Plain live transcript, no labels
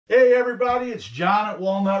Hey everybody, it's John at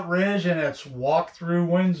Walnut Ridge and it's Walk Thru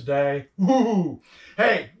Wednesday. Woo!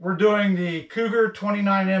 Hey, we're doing the Cougar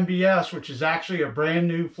 29 MBS, which is actually a brand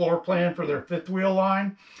new floor plan for their fifth wheel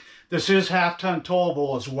line. This is half-ton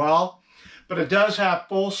towable as well, but it does have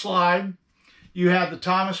full slide. You have the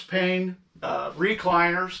Thomas Paine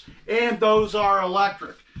recliners, and those are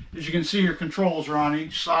electric. As you can see, your controls are on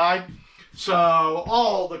each side, so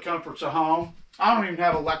all the comforts of home. I don't even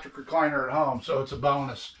have an electric recliner at home, so it's a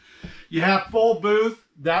bonus. You have full booth,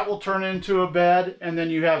 that will turn into a bed, and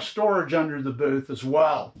then you have storage under the booth as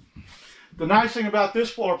well. The nice thing about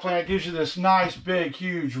this floor plan, it gives you this nice, big,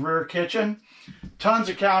 huge rear kitchen. Tons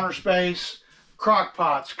of counter space, crock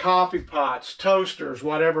pots, coffee pots, toasters,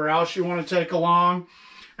 whatever else you want to take along.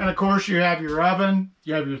 And of course you have your oven,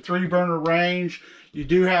 you have your 3-burner range, you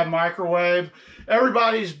do have microwave.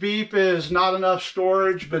 Everybody's beep is not enough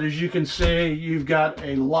storage, but as you can see, you've got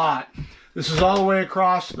a lot. This is all the way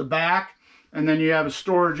across the back, and then you have a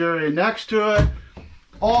storage area next to it.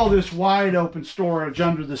 All this wide open storage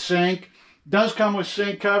under the sink. Does come with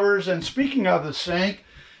sink covers, and speaking of the sink,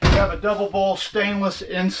 you have a double bowl stainless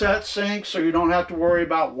inset sink, so you don't have to worry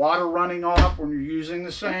about water running off when you're using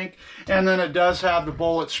the sink. And then it does have the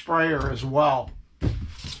bullet sprayer as well.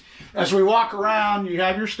 As we walk around, you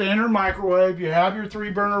have your standard microwave, you have your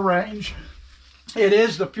 3-burner range. It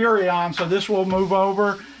is the Furrion, so this will move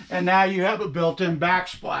over, and now you have a built-in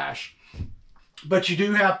backsplash. But you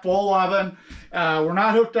do have full oven. We're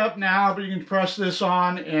not hooked up now, but you can press this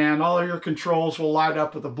on and all of your controls will light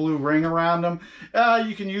up with a blue ring around them.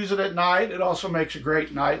 You can use it at night. It also makes a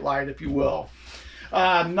great night light, if you will.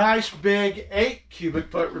 Nice big 8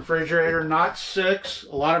 cubic foot refrigerator, not 6.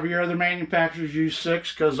 A lot of your other manufacturers use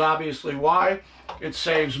 6 because obviously why? It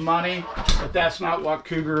saves money, but that's not what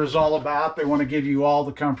Cougar is all about. They want to give you all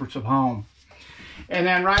the comforts of home. And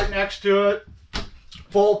then right next to it,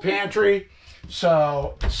 full pantry.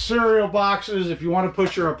 So cereal boxes, if you want to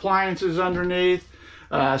put your appliances underneath,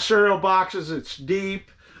 cereal boxes, it's deep,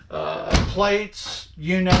 plates,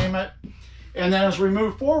 you name it. And then as we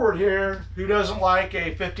move forward here, who doesn't like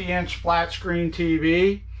a 50-inch flat screen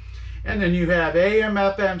TV? And then you have AM,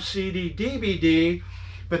 FM, CD, DVD,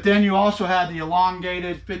 but then you also have the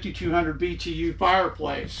elongated 5200 BTU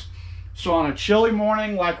fireplace. So on a chilly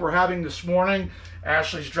morning like we're having this morning,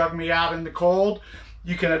 Ashley's drug me out in the cold,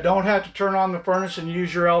 you don't have to turn on the furnace and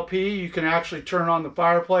use your LP. You can actually turn on the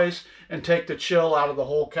fireplace and take the chill out of the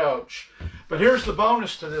whole coach. But here's the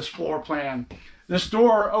bonus to this floor plan. This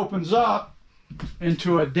door opens up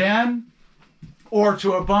into a den or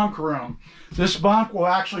to a bunk room. This bunk will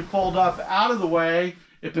actually fold up out of the way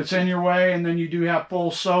if it's in your way, and then you do have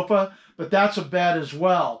full sofa, but that's a bed as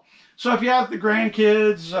well. So if you have the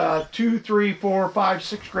grandkids, 2, 3, 4, 5,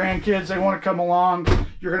 6 grandkids, they want to come along,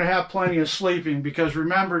 you're going to have plenty of sleeping because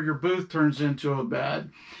remember, your booth turns into a bed.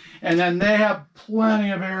 And then they have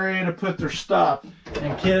plenty of area to put their stuff,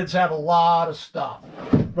 and kids have a lot of stuff.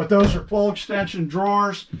 But those are full extension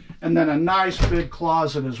drawers, and then a nice big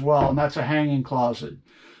closet as well, and that's a hanging closet.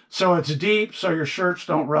 So it's deep, so your shirts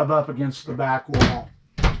don't rub up against the back wall.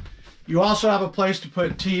 You also have a place to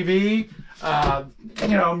put TV,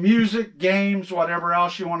 music, games, whatever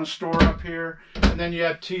else you want to store up here. And then you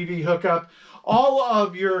have TV hookup. All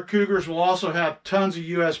of your Cougars will also have tons of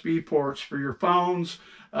USB ports for your phones,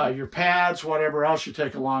 your pads, whatever else you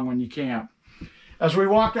take along when you camp. As we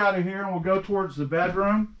walk out of here and we'll go towards the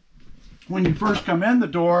bedroom, when you first come in the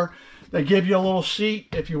door, they give you a little seat,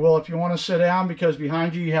 if you will, if you want to sit down, because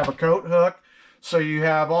behind you have a coat hook. So you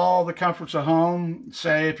have all the comforts of home.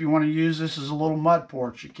 Say if you want to use this as a little mud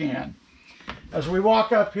porch, you can. As we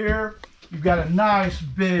walk up here, you've got a nice,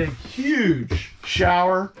 big, huge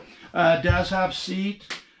shower. It does have seat.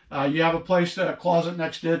 You have a closet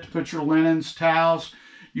next to it to put your linens, towels.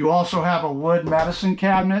 You also have a wood medicine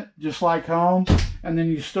cabinet, just like home. And then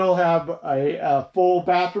you still have a full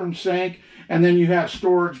bathroom sink. And then you have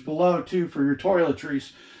storage below, too, for your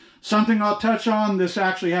toiletries. Something I'll touch on, this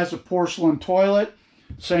actually has a porcelain toilet.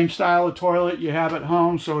 Same style of toilet you have at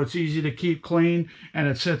home, so it's easy to keep clean, and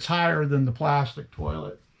it sits higher than the plastic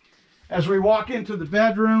toilet. As we walk into the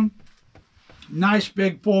bedroom, nice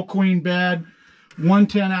big full queen bed,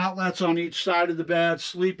 110 outlets on each side of the bed,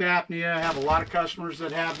 sleep apnea. I have a lot of customers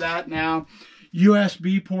that have that now.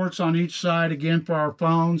 USB ports on each side, again, for our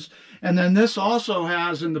phones. And then this also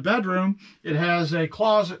has, in the bedroom, it has a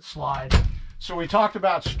closet slide. So we talked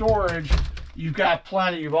about storage. You've got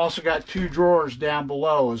plenty. You've also got 2 drawers down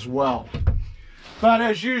below as well. But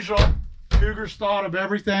as usual, Cougar's thought of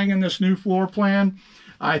everything in this new floor plan.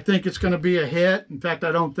 I think it's going to be a hit. In fact,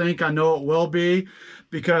 I know it will be,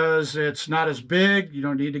 because it's not as big. You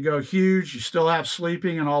don't need to go huge. You still have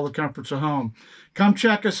sleeping and all the comforts of home. Come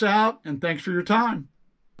check us out, and thanks for your time.